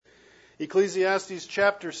Ecclesiastes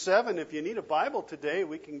chapter 7. If you need a Bible today,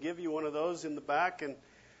 we can give you one of those in the back and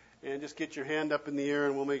just get your hand up in the air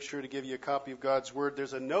and we'll make sure to give you a copy of God's Word.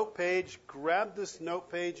 There's a note page. Grab this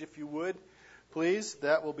note page if you would, please.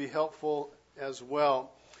 That will be helpful as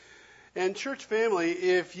well. And church family,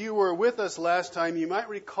 if you were with us last time, you might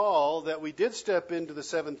recall that we did step into the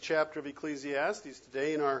 7th chapter of Ecclesiastes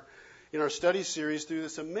today in our study series through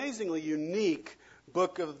this amazingly unique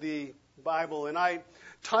book of the Bible. And I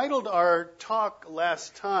titled our talk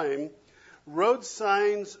last time, Road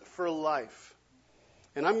Signs for Life.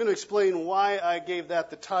 And I'm going to explain why I gave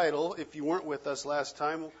that the title, if you weren't with us last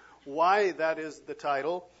time, why that is the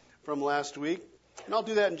title from last week. And I'll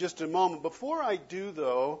do that in just a moment. Before I do,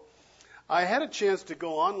 though, I had a chance to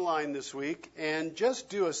go online this week and just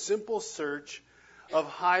do a simple search of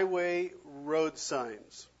highway road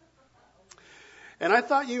signs. And I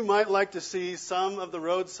thought you might like to see some of the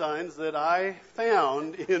road signs that I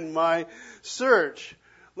found in my search.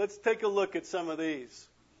 Let's take a look at some of these.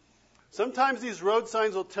 Sometimes these road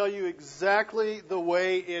signs will tell you exactly the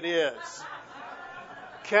way it is.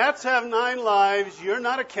 Cats have 9 lives. You're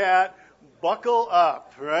not a cat. Buckle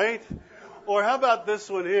up, right? Or how about this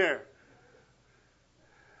one here?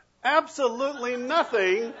 Absolutely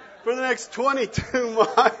nothing for the next 22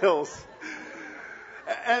 miles.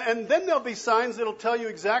 And then there'll be signs that'll tell you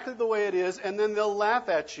exactly the way it is, and then they'll laugh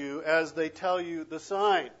at you as they tell you the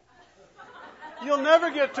sign. You'll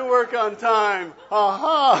never get to work on time.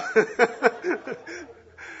 Aha!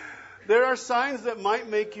 There are signs that might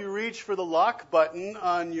make you reach for the lock button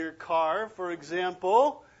on your car. For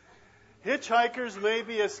example, hitchhikers may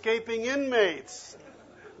be escaping inmates.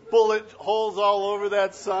 Bullet holes all over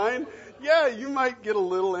that sign. Yeah, you might get a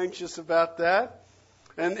little anxious about that.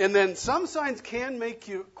 And then some signs can make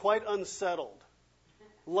you quite unsettled,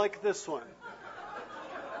 like this one.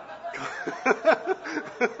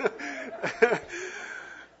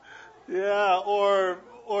 Yeah, or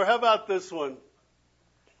how about this one?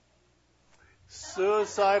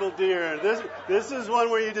 Suicidal deer. This is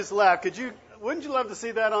one where you just laugh. Wouldn't you love to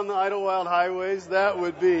see that on the Idlewild highways? That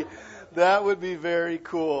would be very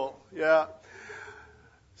cool. Yeah.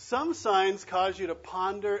 Some signs cause you to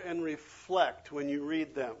ponder and reflect when you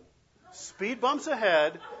read them. Speed bumps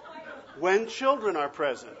ahead when children are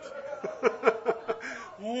present.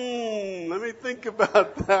 Let me think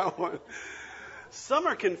about that one. Some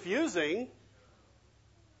are confusing.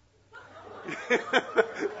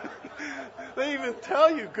 They even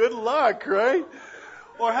tell you good luck, right?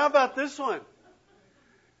 Or how about this one?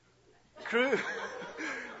 Cruise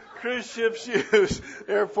ship shoes,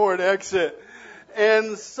 airport exit.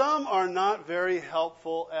 And some are not very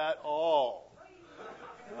helpful at all.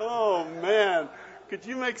 Oh, man. Could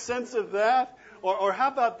you make sense of that? Or how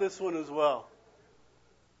about this one as well?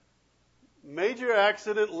 Major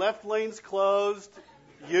accident, left lane's closed,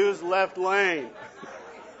 use left lane.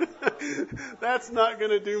 That's not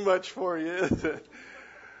going to do much for you, is it?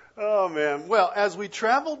 Oh, man. Well, as we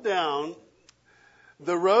travel down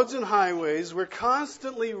the roads and highways, we're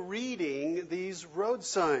constantly reading these road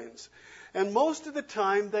signs. And most of the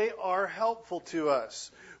time, they are helpful to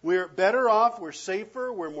us. We're better off, we're safer,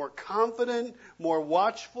 we're more confident, more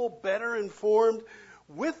watchful, better informed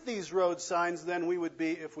with these road signs than we would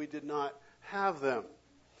be if we did not have them.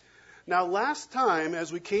 Now, last time,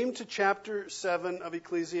 as we came to chapter 7 of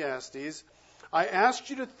Ecclesiastes, I asked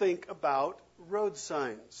you to think about road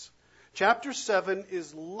signs. Chapter 7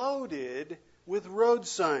 is loaded with road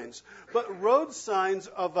signs, but road signs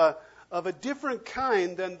of a different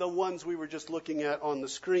kind than the ones we were just looking at on the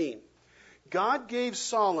screen. God gave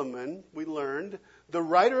Solomon, we learned, the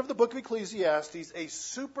writer of the book of Ecclesiastes, a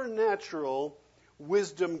supernatural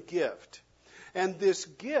wisdom gift. And this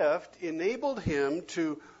gift enabled him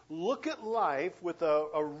to look at life with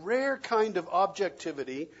a rare kind of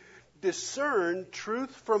objectivity, discern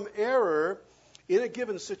truth from error in a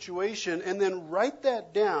given situation, and then write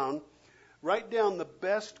down the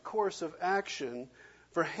best course of action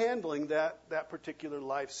for handling that particular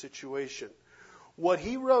life situation. What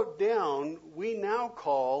he wrote down, we now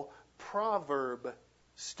call proverb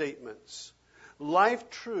statements. Life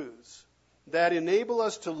truths that enable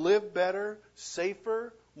us to live better,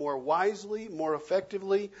 safer, more wisely, more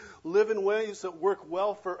effectively, live in ways that work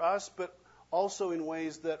well for us, but also in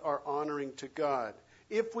ways that are honoring to God,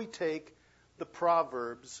 if we take the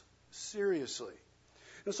Proverbs seriously.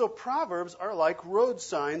 And so Proverbs are like road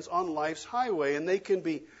signs on life's highway, and they can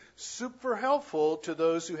be super helpful to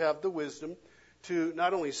those who have the wisdom to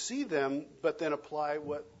not only see them, but then apply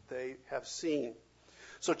what they have seen.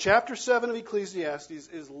 So chapter 7 of Ecclesiastes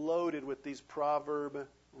is loaded with these proverb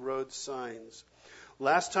road signs.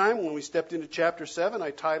 Last time, when we stepped into chapter 7, I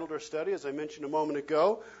titled our study, as I mentioned a moment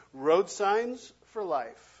ago, Road Signs for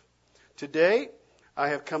Life. Today, I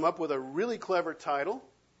have come up with a really clever title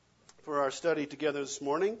for our study together this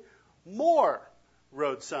morning, More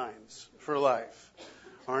Road Signs for Life.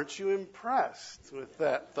 Aren't you impressed with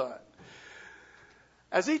that thought?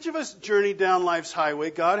 As each of us journey down life's highway,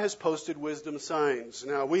 God has posted wisdom signs.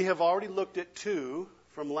 Now, we have already looked at 2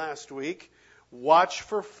 from last week. Watch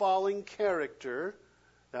for falling character.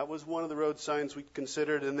 That was one of the road signs we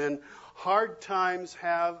considered. And then hard times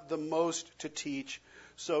have the most to teach,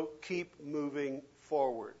 so keep moving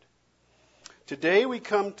forward. Today we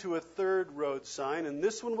come to a third road sign, and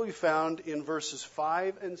this one will be found in verses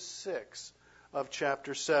 5 and 6 of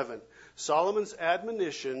chapter 7. Solomon's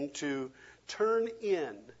admonition to turn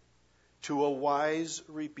in to a wise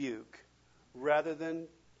rebuke rather than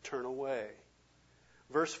turn away.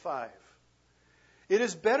 Verse 5. It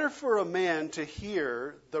is better for a man to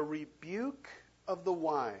hear the rebuke of the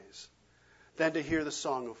wise than to hear the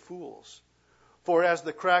song of fools. For as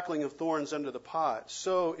the crackling of thorns under the pot,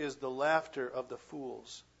 so is the laughter of the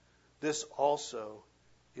fools. This also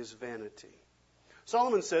is vanity.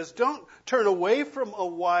 Solomon says, don't turn away from a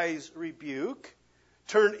wise rebuke.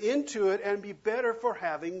 Turn into it and be better for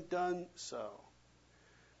having done so.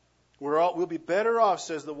 We'll be better off,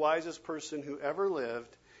 says the wisest person who ever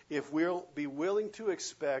lived, if we'll be willing to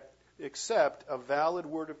accept a valid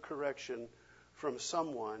word of correction from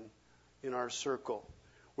someone in our circle.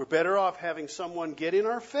 We're better off having someone get in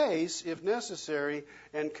our face, if necessary,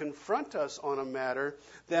 and confront us on a matter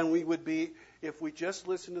than we would be if we just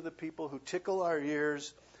listen to the people who tickle our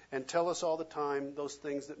ears and tell us all the time those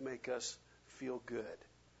things that make us feel good.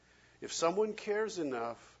 If someone cares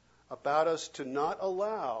enough about us to not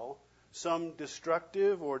allow some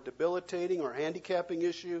destructive or debilitating or handicapping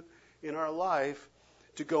issue in our life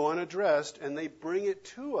to go unaddressed, and they bring it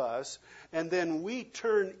to us, and then we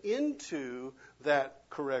turn into that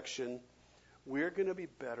correction, we're going to be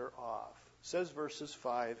better off. Says verses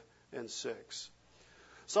 5 and 6.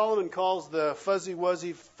 Solomon calls the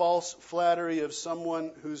fuzzy-wuzzy false flattery of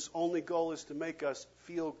someone whose only goal is to make us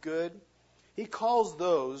feel good. He calls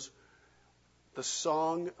those the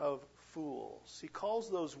song of fools. He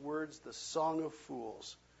calls those words the song of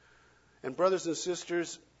fools. And brothers and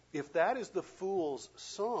sisters, if that is the fool's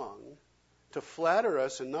song, to flatter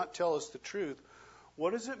us and not tell us the truth,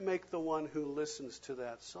 what does it make the one who listens to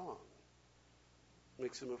that song? It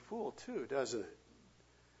makes him a fool too, doesn't it?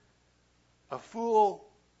 A fool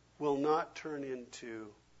will not turn into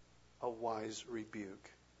a wise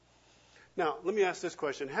rebuke. Now, let me ask this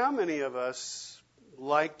question. How many of us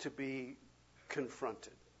like to be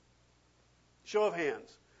confronted? Show of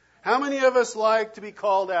hands. How many of us like to be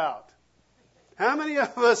called out? How many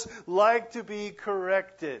of us like to be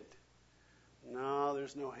corrected? No,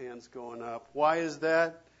 there's no hands going up. Why is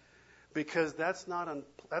that? Because that's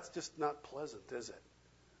just not pleasant, is it?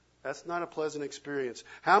 That's not a pleasant experience.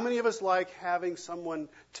 How many of us like having someone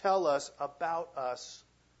tell us about us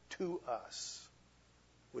to us?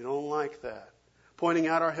 We don't like that. Pointing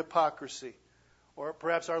out our hypocrisy, or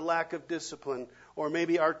perhaps our lack of discipline, or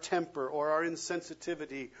maybe our temper, or our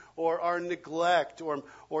insensitivity, or our neglect,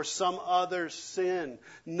 or some other sin.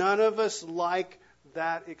 None of us like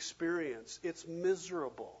that experience. It's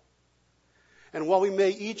miserable. And while we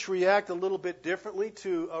may each react a little bit differently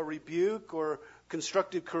to a rebuke or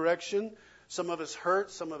constructive correction, some of us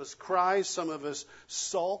hurt, some of us cry, some of us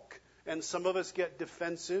sulk, and some of us get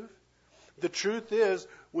defensive. The truth is,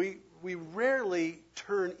 we rarely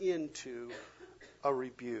turn into a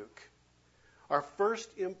rebuke. Our first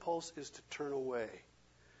impulse is to turn away.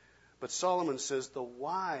 But Solomon says the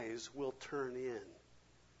wise will turn in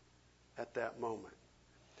at that moment.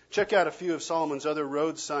 Check out a few of Solomon's other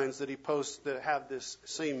road signs that he posts that have this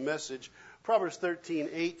same message. Proverbs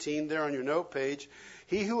 13:18, there on your note page.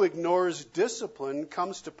 He who ignores discipline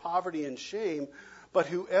comes to poverty and shame, but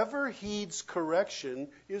whoever heeds correction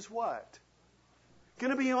is what?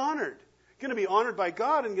 Going to be honored. Going to be honored by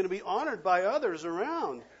God and going to be honored by others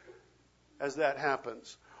around as that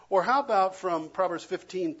happens. Or how about from Proverbs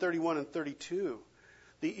 15:31 and 32?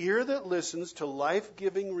 The ear that listens to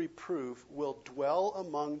life-giving reproof will dwell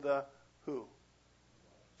among the who?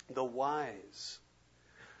 The wise.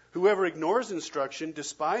 Whoever ignores instruction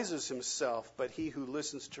despises himself, but he who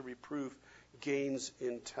listens to reproof gains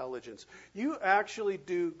intelligence. You actually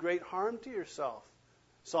do great harm to yourself,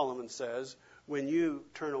 Solomon says, when you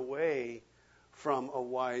turn away from a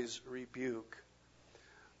wise rebuke.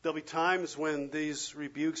 There'll be times when these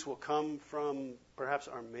rebukes will come from perhaps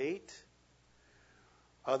our mate,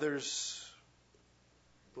 others,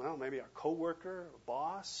 well, maybe our coworker, or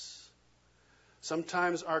boss,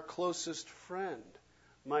 Sometimes our closest friend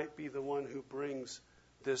might be the one who brings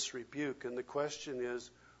this rebuke. And the question is,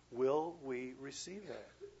 will we receive that?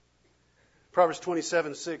 Proverbs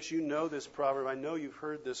 27:6, you know this proverb. I know you've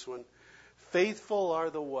heard this one. Faithful are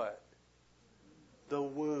the what? The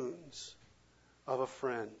wounds of a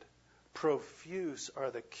friend. Profuse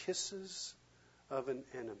are the kisses of an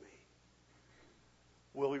enemy.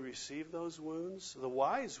 Will we receive those wounds? The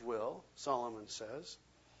wise will, Solomon says.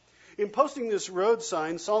 In posting this road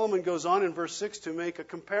sign, Solomon goes on in verse 6 to make a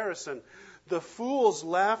comparison. The fool's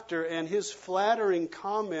laughter and his flattering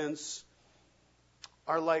comments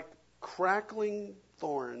are like crackling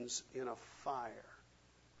thorns in a fire.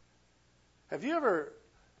 Have you ever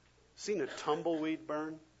seen a tumbleweed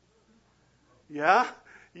burn? Yeah?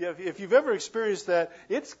 If you've ever experienced that,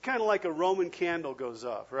 it's kind of like a Roman candle goes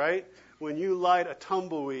off, right? When you light a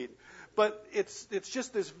tumbleweed. But it's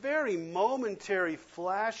just this very momentary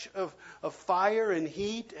flash of fire and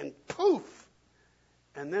heat and poof.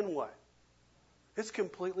 And then what? It's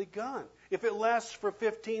completely gone. If it lasts for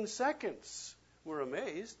 15 seconds, we're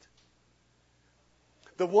amazed.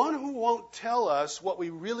 The one who won't tell us what we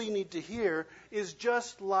really need to hear is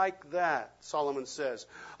just like that, Solomon says.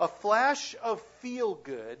 A flash of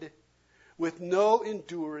feel-good with no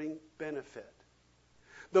enduring benefit.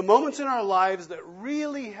 The moments in our lives that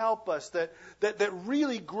really help us, that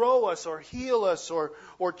really grow us or heal us or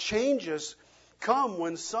change us, come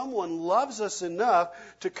when someone loves us enough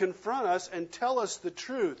to confront us and tell us the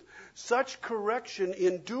truth. Such correction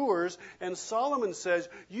endures, and Solomon says,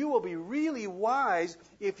 you will be really wise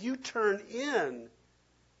if you turn in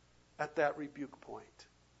at that rebuke point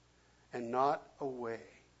and not away.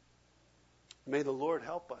 May the Lord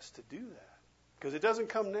help us to do that, because it doesn't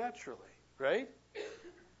come naturally, right?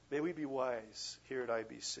 May we be wise here at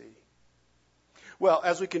IBC. Well,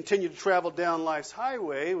 as we continue to travel down life's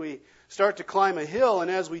highway, we start to climb a hill,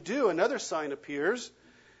 and as we do, another sign appears.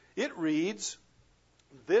 It reads,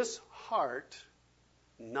 "This heart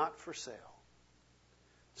not for sale."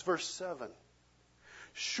 It's verse 7.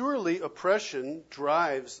 Surely oppression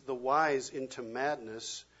drives the wise into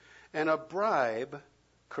madness, and a bribe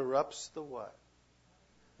corrupts the what?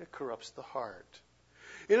 It corrupts the heart.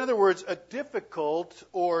 In other words, a difficult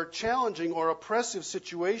or challenging or oppressive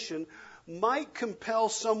situation might compel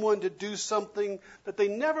someone to do something that they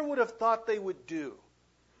never would have thought they would do,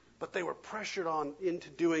 but they were pressured on into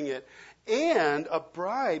doing it. And a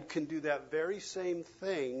bribe can do that very same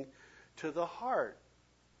thing to the heart,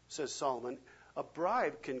 says Solomon. A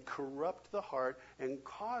bribe can corrupt the heart and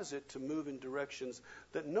cause it to move in directions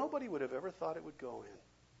that nobody would have ever thought it would go in.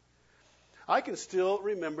 I can still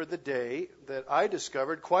remember the day that I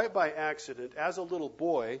discovered, quite by accident, as a little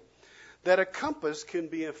boy, that a compass can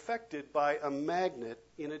be affected by a magnet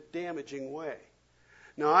in a damaging way.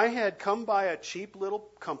 Now, I had come by a cheap little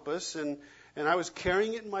compass, and I was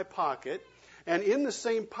carrying it in my pocket, and in the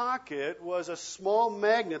same pocket was a small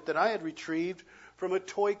magnet that I had retrieved from a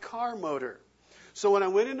toy car motor. So when I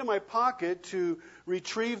went into my pocket to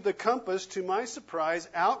retrieve the compass, to my surprise,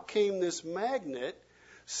 out came this magnet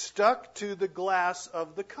stuck to the glass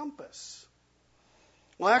of the compass.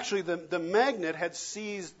 Well, actually, the magnet had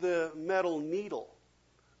seized the metal needle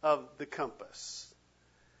of the compass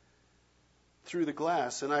through the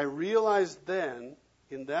glass. And I realized then,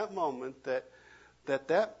 in that moment, that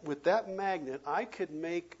with that magnet, I could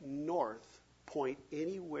make north point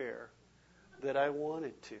anywhere that I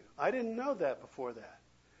wanted to. I didn't know that before that.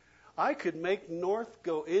 I could make north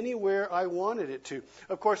go anywhere I wanted it to.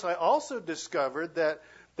 Of course, I also discovered that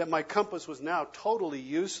my compass was now totally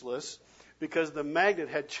useless because the magnet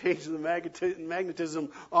had changed the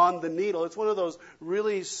magnetism on the needle. It's one of those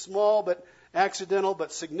really small but accidental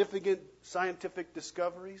but significant scientific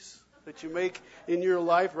discoveries that you make in your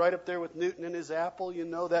life, right up there with Newton and his apple, you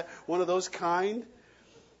know, that one of those kind.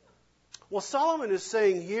 Well, Solomon is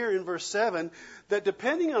saying here in verse 7 that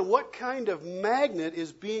depending on what kind of magnet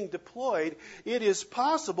is being deployed, it is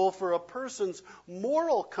possible for a person's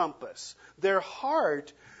moral compass, their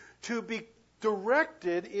heart, to be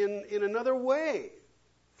directed in another way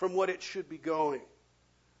from what it should be going,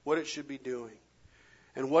 what it should be doing.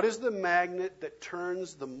 And what is the magnet that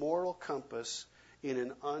turns the moral compass in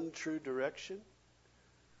an untrue direction?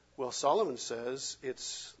 Well, Solomon says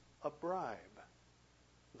it's a bribe.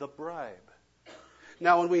 The bribe.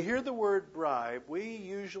 Now, when we hear the word bribe, we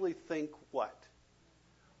usually think what?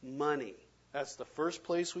 Money. That's the first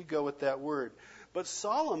place we go with that word. But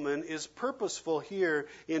Solomon is purposeful here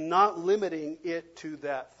in not limiting it to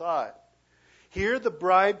that thought. Here the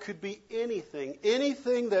bribe could be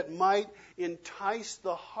anything that might entice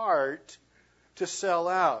the heart to sell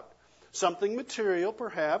out. Something material,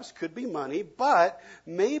 perhaps, could be money, but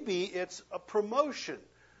maybe it's a promotion,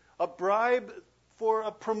 a bribe for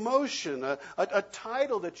a promotion, a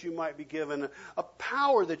title that you might be given, a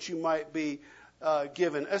power that you might be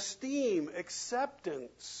given, esteem,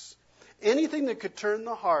 acceptance. Anything that could turn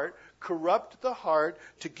the heart, corrupt the heart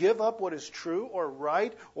to give up what is true or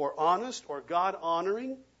right or honest or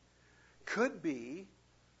God-honoring could be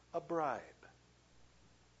a bribe.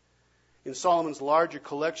 In Solomon's larger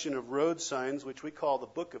collection of road signs, which we call the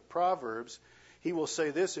Book of Proverbs, he will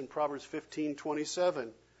say this in Proverbs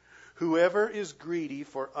 15:27. Whoever is greedy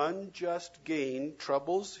for unjust gain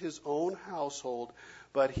troubles his own household,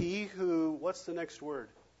 but he who, what's the next word?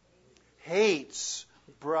 Hates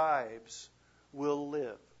bribes will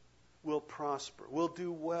live, will prosper, will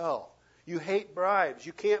do well. You hate bribes.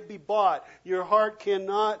 You can't be bought. Your heart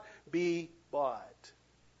cannot be bought.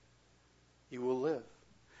 You will live.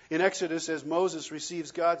 In Exodus, as Moses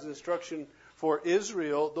receives God's instruction for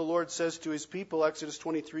Israel, the Lord says to his people, Exodus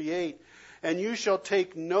 23:8, and you shall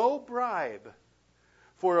take no bribe,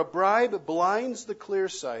 for a bribe blinds the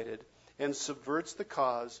clear-sighted and subverts the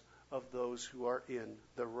cause of those who are in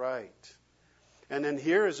the right. And then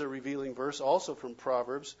here is a revealing verse also from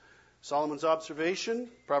Proverbs. Solomon's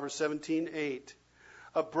observation, Proverbs 17:8.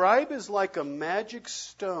 A bribe is like a magic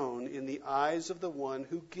stone in the eyes of the one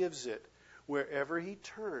who gives it. Wherever he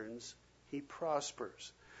turns, he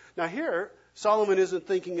prospers. Now here, Solomon isn't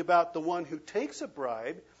thinking about the one who takes a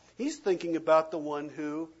bribe. He's thinking about the one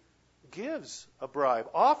who gives a bribe,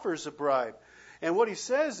 offers a bribe. And what he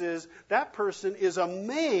says is that person is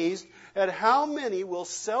amazed at how many will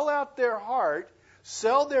sell out their heart,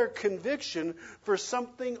 sell their conviction for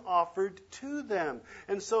something offered to them.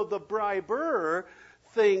 And so the briber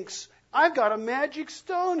thinks, I've got a magic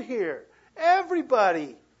stone here.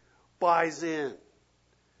 Everybody buys in,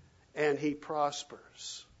 and he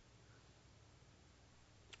prospers.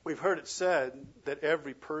 We've heard it said that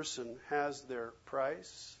every person has their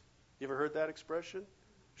price. You ever heard that expression?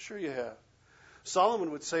 Sure you have. Solomon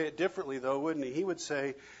would say it differently, though, wouldn't he? He would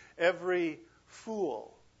say, every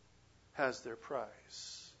fool has their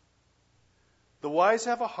price. The wise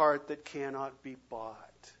have a heart that cannot be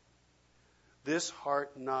bought. This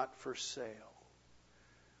heart not for sale.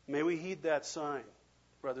 May we heed that sign,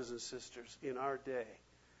 brothers and sisters, in our day,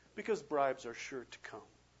 because bribes are sure to come.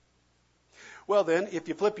 Well then, if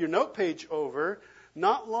you flip your note page over,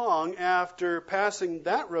 not long after passing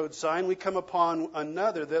that road sign, we come upon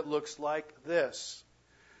another that looks like this.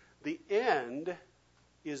 The end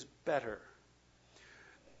is better.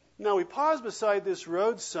 Now we pause beside this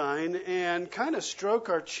road sign and kind of stroke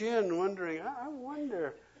our chin, wondering, I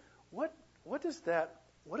wonder, what does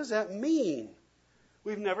that mean?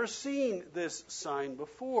 We've never seen this sign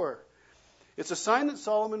before. It's a sign that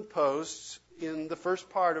Solomon posts in the first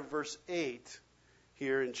part of verse 8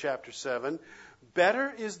 here in chapter 7.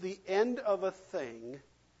 Better is the end of a thing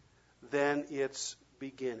than its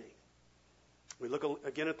beginning. We look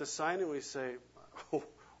again at the sign and we say,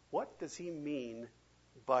 what does he mean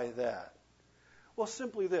by that? Well,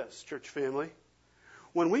 simply this, church family.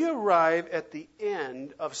 When we arrive at the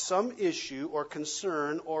end of some issue or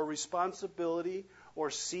concern or responsibility or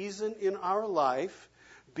season in our life,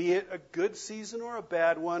 be it a good season or a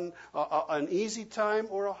bad one, an easy time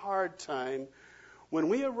or a hard time, when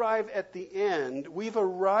we arrive at the end, we've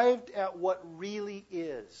arrived at what really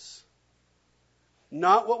is.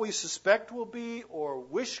 Not what we suspect will be or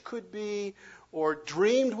wish could be or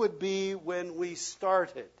dreamed would be when we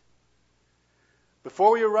started.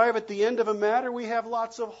 Before we arrive at the end of a matter, we have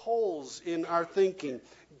lots of holes in our thinking,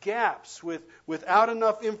 gaps without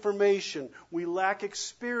enough information. We lack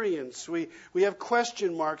experience. We have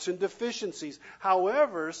question marks and deficiencies.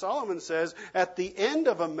 However, Solomon says, at the end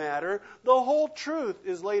of a matter, the whole truth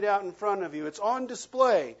is laid out in front of you. It's on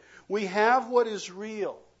display. We have what is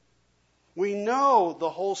real. We know the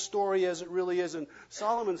whole story as it really is. And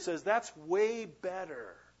Solomon says that's way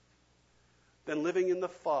better than living in the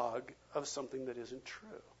fog of something that isn't true.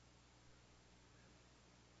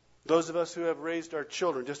 Those of us who have raised our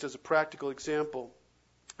children, just as a practical example,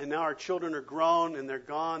 and now our children are grown and they're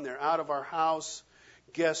gone, they're out of our house,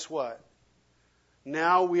 guess what?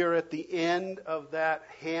 Now we are at the end of that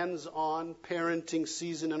hands-on parenting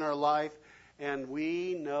season in our life, and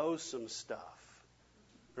we know some stuff,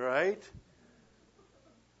 right?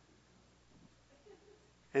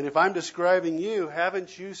 And if I'm describing you,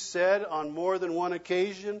 haven't you said on more than one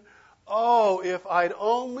occasion, oh, if I'd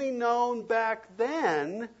only known back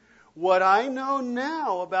then what I know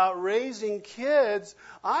now about raising kids,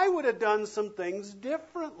 I would have done some things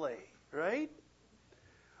differently, right?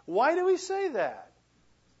 Why do we say that?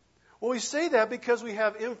 Well, we say that because we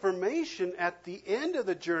have information at the end of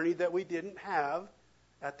the journey that we didn't have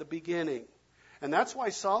at the beginning. And that's why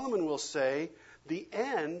Solomon will say, the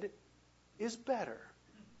end is better.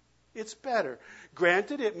 It's better.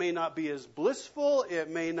 Granted, it may not be as blissful, it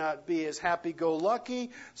may not be as happy-go-lucky,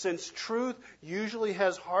 since truth usually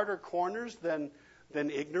has harder corners than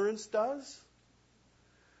ignorance does.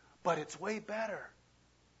 But it's way better.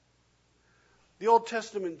 The Old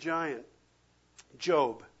Testament giant,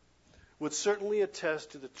 Job, would certainly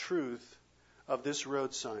attest to the truth of this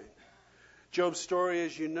road sign. Job's story,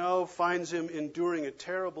 as you know, finds him enduring a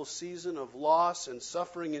terrible season of loss and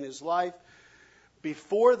suffering in his life.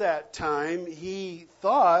 Before that time, he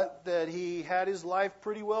thought that he had his life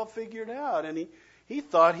pretty well figured out, and he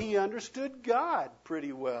thought he understood God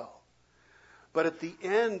pretty well. But at the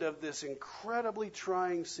end of this incredibly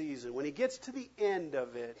trying season, when he gets to the end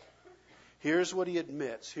of it, here's what he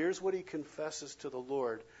admits. Here's what he confesses to the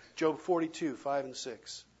Lord. Job 42, 5 and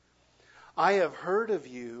 6. I have heard of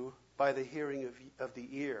you by the hearing of the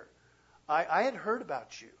ear. I had heard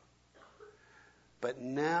about you, but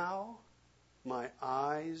now my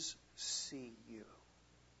eyes see you.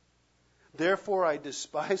 Therefore I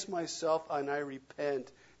despise myself and I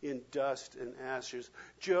repent in dust and ashes.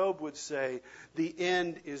 Job would say, the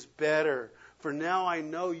end is better, for now I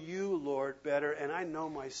know you, Lord, better, and I know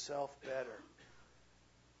myself better.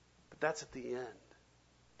 But that's at the end.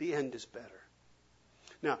 The end is better.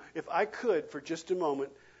 Now, if I could, for just a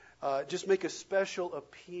moment, just make a special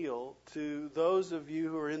appeal to those of you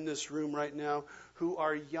who are in this room right now who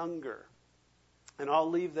are younger. And I'll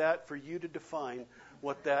leave that for you to define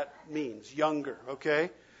what that means. Younger,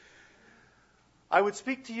 okay? I would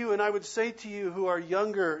speak to you and I would say to you who are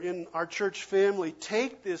younger in our church family,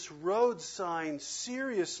 take this road sign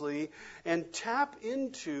seriously and tap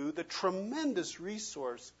into the tremendous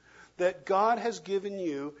resource that God has given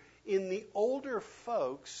you in the older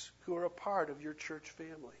folks who are a part of your church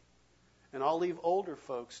family. And I'll leave older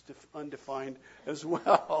folks undefined as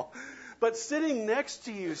well. But sitting next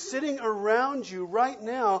to you, sitting around you right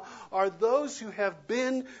now, are those who have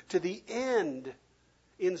been to the end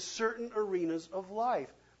in certain arenas of life.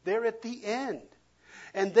 They're at the end.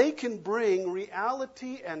 And they can bring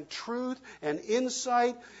reality and truth and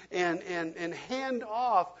insight and hand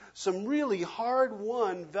off some really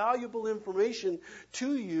hard-won, valuable information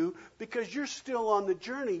to you because you're still on the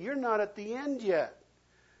journey. You're not at the end yet.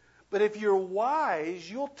 But if you're wise,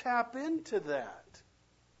 you'll tap into that.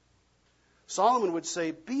 Solomon would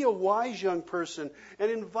say, be a wise young person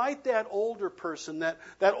and invite that older person, that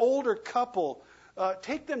older couple.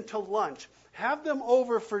 Take them to lunch. Have them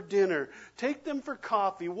over for dinner. Take them for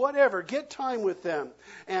coffee, whatever. Get time with them.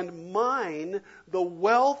 And mine the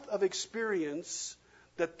wealth of experience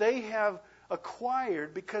that they have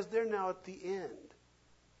acquired because they're now at the end.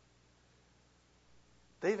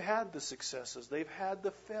 They've had the successes. They've had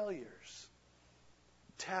the failures.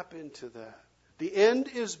 Tap into that. The end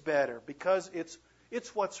is better because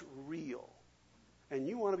it's what's real. And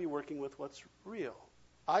you want to be working with what's real.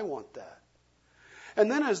 I want that. And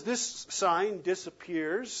then as this sign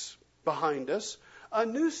disappears behind us, a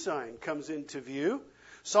new sign comes into view.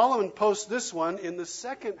 Solomon posts this one in the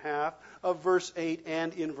second half of verse 8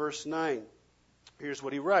 and in verse 9. Here's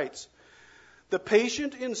what he writes. The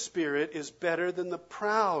patient in spirit is better than the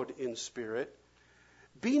proud in spirit.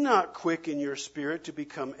 Be not quick in your spirit to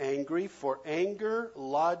become angry, for anger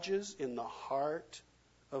lodges in the heart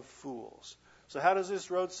of fools. So how does this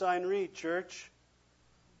road sign read, church?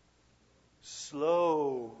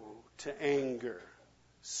 Slow to anger.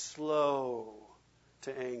 Slow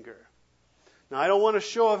to anger. Now, I don't want a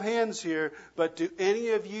show of hands here, but do any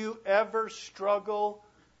of you ever struggle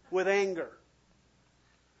with anger?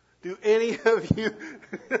 Do any of you?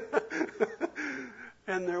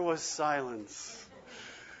 And there was silence.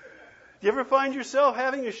 Do you ever find yourself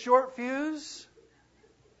having a short fuse?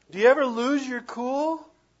 Do you ever lose your cool?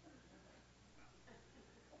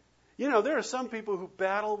 You know, there are some people who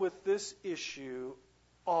battle with this issue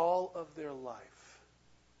all of their life.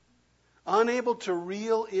 Unable to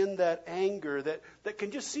reel in that anger that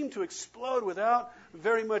can just seem to explode without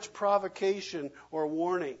very much provocation or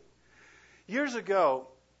warning. Years ago,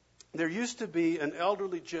 there used to be an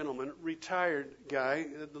elderly gentleman, retired guy,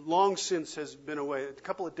 long since has been away, a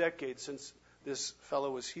couple of decades since this fellow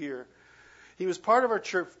was here. He was part of our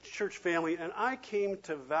church family, and I came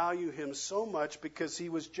to value him so much because he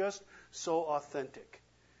was just so authentic.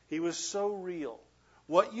 He was so real.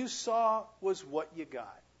 What you saw was what you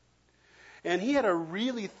got. And he had a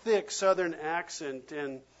really thick southern accent,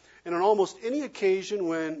 and on almost any occasion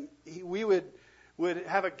when would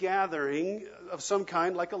have a gathering of some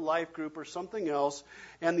kind, like a life group or something else,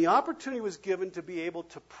 and the opportunity was given to be able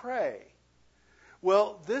to pray.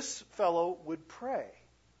 Well, this fellow would pray.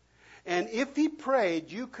 And if he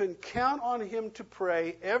prayed, you can count on him to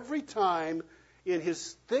pray every time in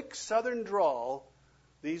his thick southern drawl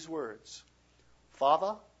these words: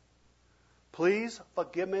 Father, please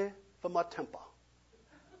forgive me for my temper.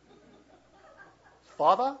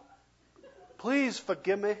 Father, please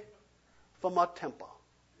forgive me for my temper.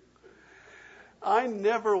 I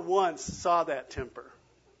never once saw that temper,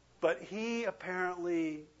 but he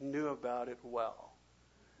apparently knew about it well.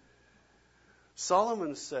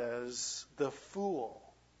 Solomon says the fool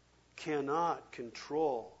cannot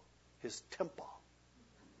control his temper.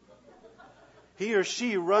 He or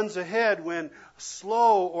she runs ahead when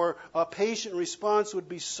slow or a patient response would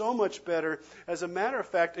be so much better. As a matter of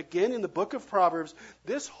fact, again in the book of Proverbs,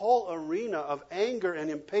 this whole arena of anger and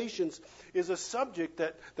impatience is a subject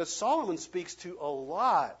that Solomon speaks to a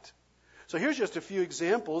lot. So here's just a few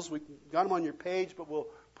examples. We got them on your page, but we'll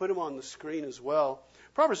put them on the screen as well.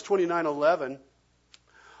 Proverbs 29:11.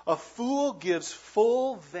 A fool gives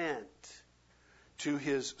full vent to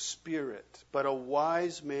his spirit, but a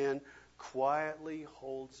wise man quietly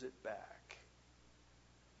holds it back.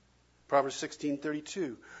 Proverbs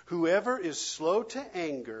 16:32. Whoever is slow to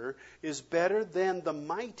anger is better than the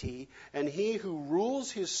mighty, and he who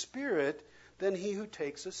rules his spirit than he who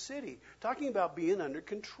takes a city. Talking about being under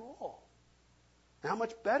control. How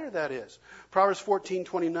much better that is. Proverbs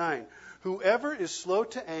 14:29. Whoever is slow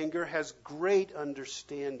to anger has great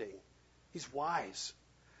understanding. He's wise.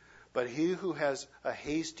 But he who has a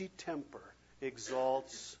hasty temper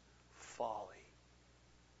exalts folly.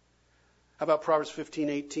 How about Proverbs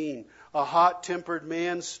 15:18? A hot-tempered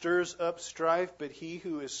man stirs up strife, but he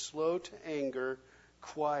who is slow to anger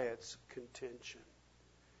quiets contention.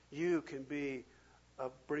 You can be a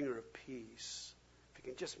bringer of peace if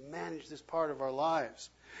you can just manage this part of our lives.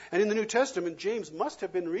 And in the New Testament, James must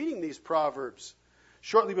have been reading these Proverbs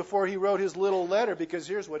shortly before he wrote his little letter, because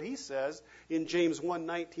here's what he says in James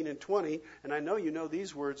 1:19 and 20, and I know you know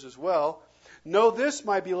these words as well. Know this,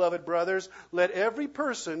 my beloved brothers, let every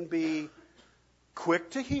person be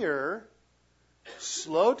quick to hear,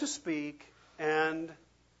 slow to speak, and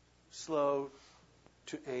slow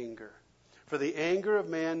to anger. For the anger of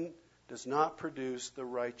man does not produce the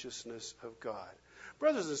righteousness of God.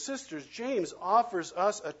 Brothers and sisters, James offers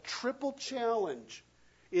us a triple challenge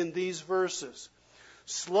in these verses.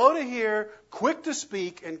 Slow to hear, quick to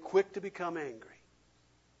speak, and quick to become angry.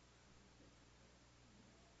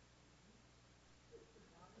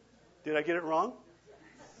 Did I get it wrong?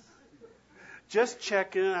 Just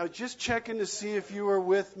checking. I was just checking to see if you were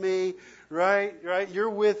with me. Right? You're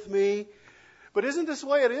with me. But isn't this the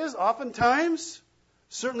way it is oftentimes?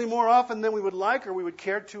 Certainly more often than we would like or we would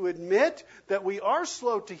care to admit, that we are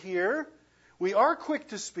slow to hear, we are quick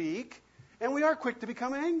to speak, and we are quick to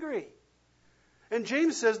become angry. And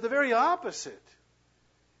James says the very opposite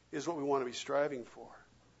is what we want to be striving for.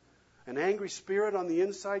 An angry spirit on the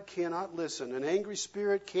inside cannot listen. An angry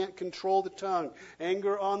spirit can't control the tongue.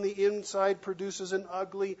 Anger on the inside produces an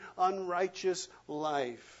ugly, unrighteous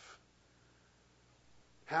life.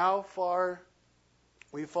 How far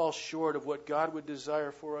we fall short of what God would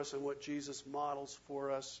desire for us and what Jesus models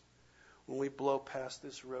for us when we blow past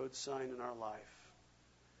this road sign in our life.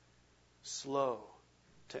 Slow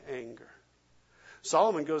to anger.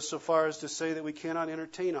 Solomon goes so far as to say that we cannot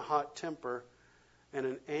entertain a hot temper and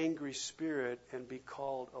an angry spirit and be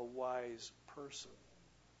called a wise person.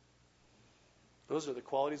 Those are the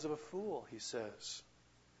qualities of a fool, he says.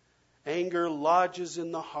 Anger lodges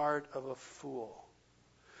in the heart of a fool.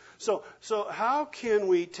 So how can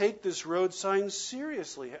we take this road sign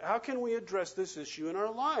seriously? How can we address this issue in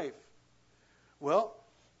our life? Well,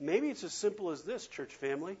 maybe it's as simple as this, church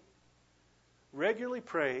family. Regularly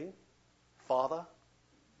praying, Father,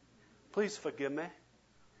 please forgive me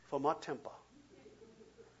for my temper.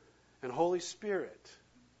 And Holy Spirit,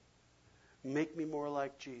 make me more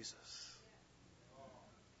like Jesus.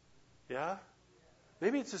 Yeah?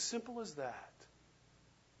 Maybe it's as simple as that.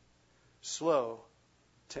 Slow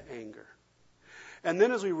to anger. And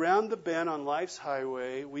then as we round the bend on life's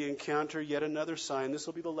highway, we encounter yet another sign. This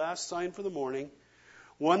will be the last sign for the morning.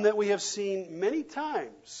 One that we have seen many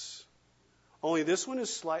times. Only this one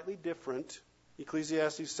is slightly different.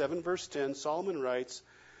 Ecclesiastes 7 verse 10, Solomon writes,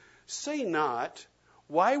 Say not,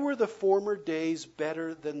 why were the former days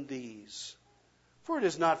better than these? For it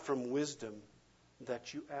is not from wisdom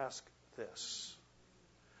that you ask this.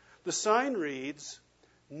 The sign reads,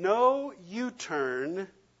 No U-turn,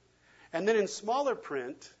 and then in smaller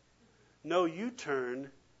print, no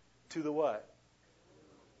U-turn to the what?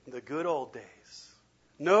 The good old days.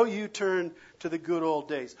 No U-turn to the good old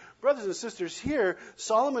days. Brothers and sisters, here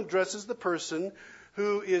Solomon addresses the person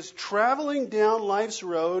who is traveling down life's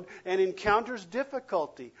road and encounters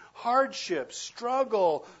difficulty, hardship,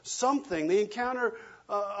 struggle, something. They encounter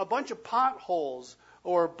a bunch of potholes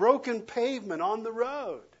or broken pavement on the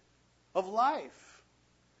road of life.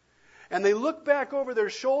 And they look back over their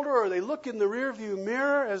shoulder or they look in the rearview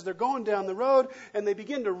mirror as they're going down the road and they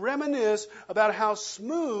begin to reminisce about how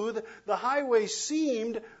smooth the highway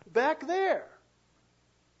seemed back there.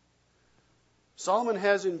 Solomon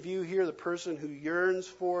has in view here the person who yearns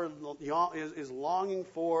for, is longing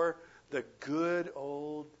for the good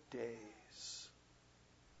old days.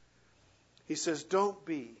 He says, don't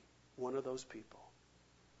be one of those people.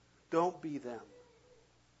 Don't be them.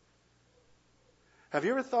 Have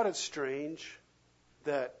you ever thought it strange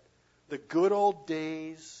that the good old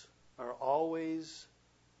days are always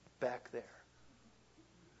back there?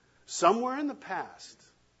 Somewhere in the past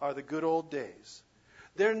are the good old days.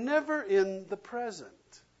 They're never in the present.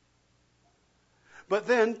 But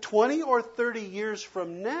then 20 or 30 years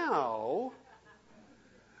from now,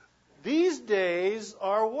 these days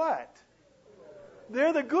are what?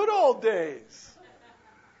 They're the good old days.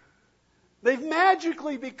 They've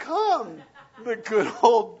magically become the good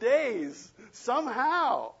old days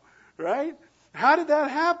somehow, right? How did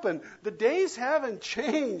that happen? The days haven't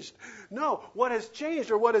changed. No, what has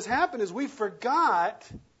changed or what has happened is we forgot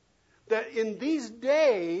that in these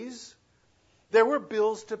days there were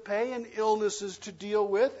bills to pay and illnesses to deal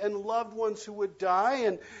with and loved ones who would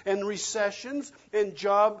die and recessions and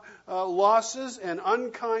job losses and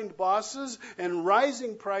unkind bosses and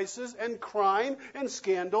rising prices and crime and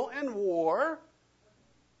scandal and war.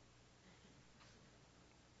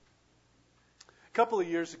 A couple of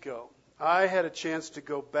years ago, I had a chance to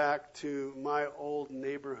go back to my old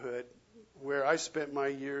neighborhood where I spent my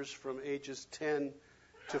years from ages 10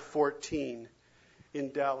 to 14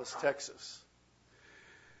 in Dallas, Texas.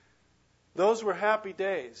 Those were happy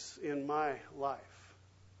days in my life.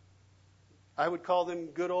 I would call them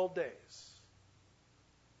good old days.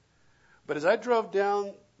 But as I drove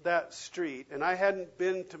down that street, and I hadn't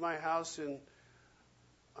been to my house in,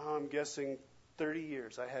 I'm guessing, 30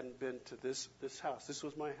 years. I hadn't been to this house. This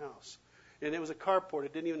was my house. And it was a carport.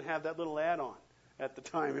 It didn't even have that little add-on at the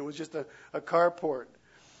time. It was just a carport.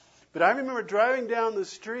 But I remember driving down the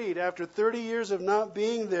street after 30 years of not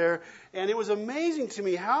being there, and it was amazing to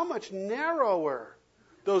me how much narrower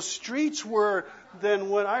those streets were than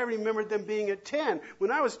what I remembered them being at 10. When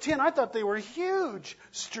I was 10, I thought they were huge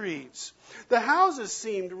streets. The houses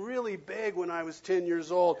seemed really big when I was 10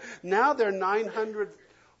 years old. Now they're 900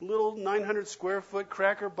 square foot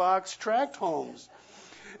cracker box tract homes.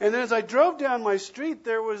 And then as I drove down my street,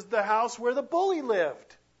 there was the house where the bully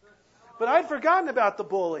lived. But I'd forgotten about the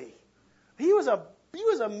bully. He was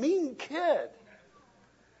a mean kid.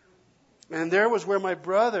 And there was where my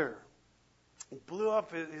brother blew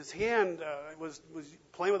up his hand, was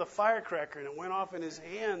playing with a firecracker, and it went off in his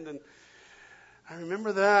hand. And I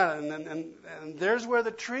remember that. And there's where the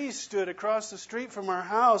tree stood across the street from our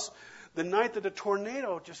house the night that a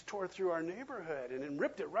tornado just tore through our neighborhood and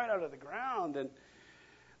ripped it right out of the ground. And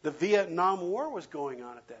the Vietnam War was going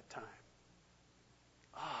on at that time.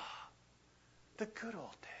 The good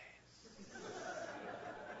old days.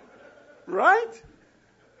 Right?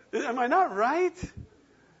 Am I not right?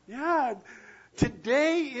 Yeah.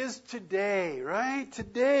 Today is today, right?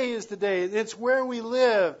 Today is today. It's where we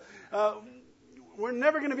live. We're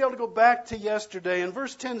never going to be able to go back to yesterday. And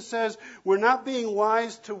verse 10 says, we're not being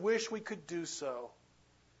wise to wish we could do so.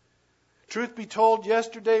 Truth be told,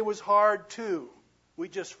 yesterday was hard too. We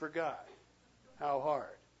just forgot how hard.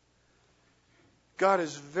 God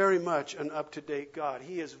is very much an up-to-date God.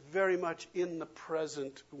 He is very much in the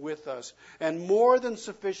present with us and more than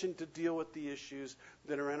sufficient to deal with the issues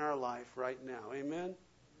that are in our life right now. Amen?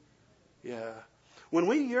 Yeah. When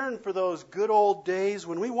we yearn for those good old days,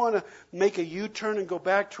 when we want to make a U-turn and go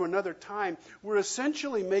back to another time, we're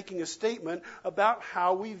essentially making a statement about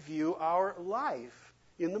how we view our life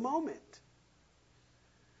in the moment.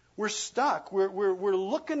 We're stuck. We're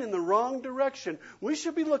looking in the wrong direction. We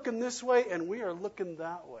should be looking this way, and we are looking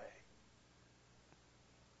that way.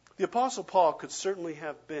 The Apostle Paul could certainly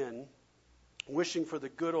have been wishing for the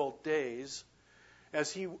good old days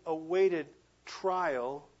as he awaited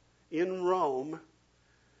trial in Rome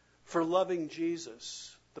for loving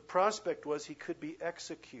Jesus. The prospect was he could be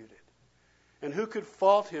executed. And who could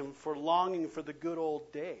fault him for longing for the good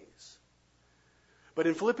old days? But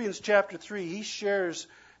in Philippians chapter 3, he shares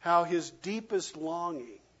how his deepest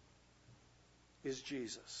longing is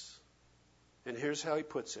Jesus. And here's how he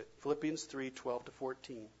puts it. Philippians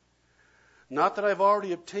 3:12-14. Not that I've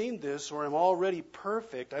already obtained this or am already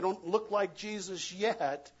perfect. I don't look like Jesus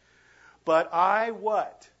yet. But I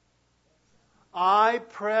what? I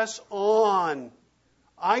press on.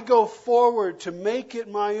 I go forward to make it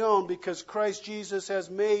my own because Christ Jesus has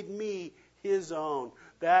made me his own.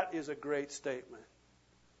 That is a great statement.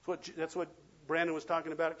 That's what Brandon was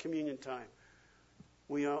talking about at communion time.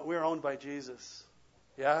 We're owned by Jesus.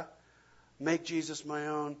 Yeah? Make Jesus my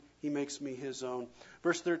own. He makes me his own.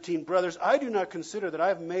 Verse 13, brothers, I do not consider that I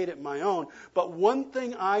have made it my own, but one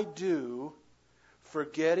thing I do,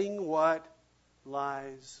 forgetting what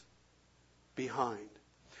lies behind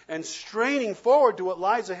and straining forward to what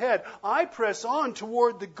lies ahead, I press on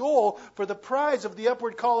toward the goal for the prize of the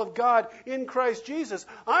upward call of God in Christ Jesus.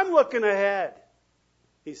 I'm looking ahead,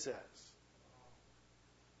 he says.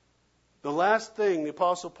 The last thing the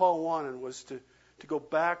Apostle Paul wanted was to go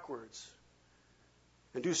backwards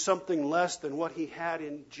and do something less than what he had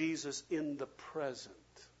in Jesus in the present,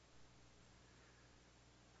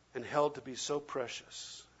 and held to be so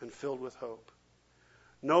precious and filled with hope.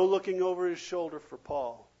 No looking over his shoulder for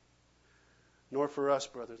Paul, nor for us,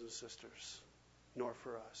 brothers and sisters, nor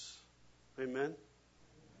for us. Amen?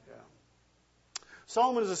 Yeah.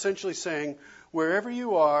 Solomon is essentially saying, wherever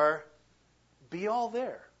you are, be all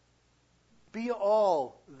there. Be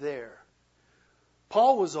all there.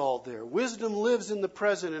 Paul was all there. Wisdom lives in the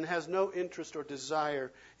present and has no interest or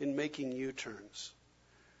desire in making U-turns.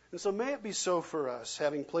 And so may it be so for us,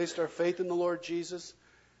 having placed our faith in the Lord Jesus,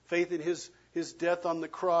 faith in his death on the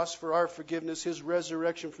cross for our forgiveness, his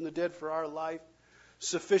resurrection from the dead for our life,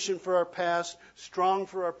 sufficient for our past, strong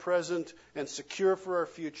for our present, and secure for our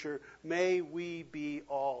future. May we be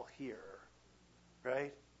all here,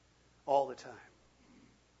 right? All the time.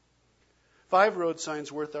 5 road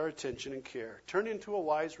signs worth our attention and care. Turn into a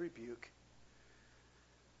wise rebuke.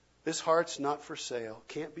 This heart's not for sale,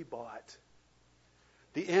 can't be bought.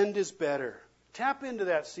 The end is better. Tap into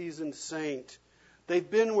that seasoned saint. They've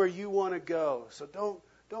been where you want to go, so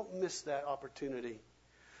don't miss that opportunity.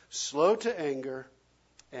 Slow to anger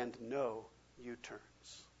and no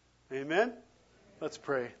U-turns. Amen? Let's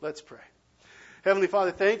pray. Let's pray. Heavenly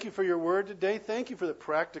Father, thank you for your word today. Thank you for the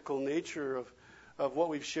practical nature of what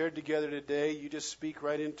we've shared together today. You just speak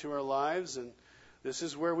right into our lives, and this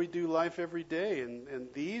is where we do life every day. And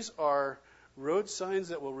these are road signs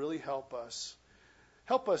that will really help us.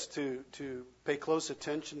 Help us to pay close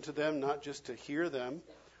attention to them, not just to hear them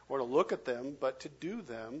or to look at them, but to do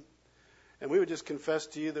them. And we would just confess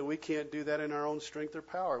to you that we can't do that in our own strength or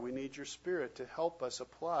power. We need your Spirit to help us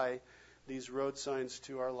apply these road signs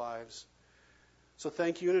to our lives. So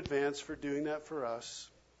thank you in advance for doing that for us.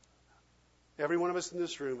 Every one of us in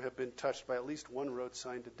this room have been touched by at least one road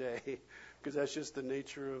sign today, because that's just the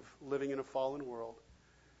nature of living in a fallen world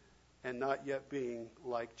and not yet being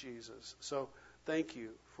like Jesus. So thank you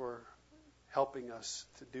for helping us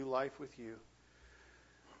to do life with you.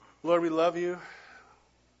 Lord, we love you.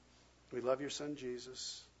 We love your Son,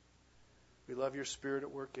 Jesus. We love your Spirit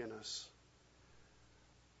at work in us.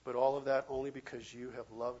 But all of that only because you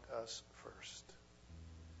have loved us first.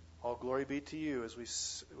 All glory be to you as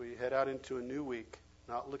we head out into a new week,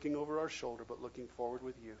 not looking over our shoulder, but looking forward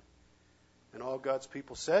with you. And all God's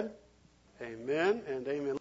people said, amen and amen.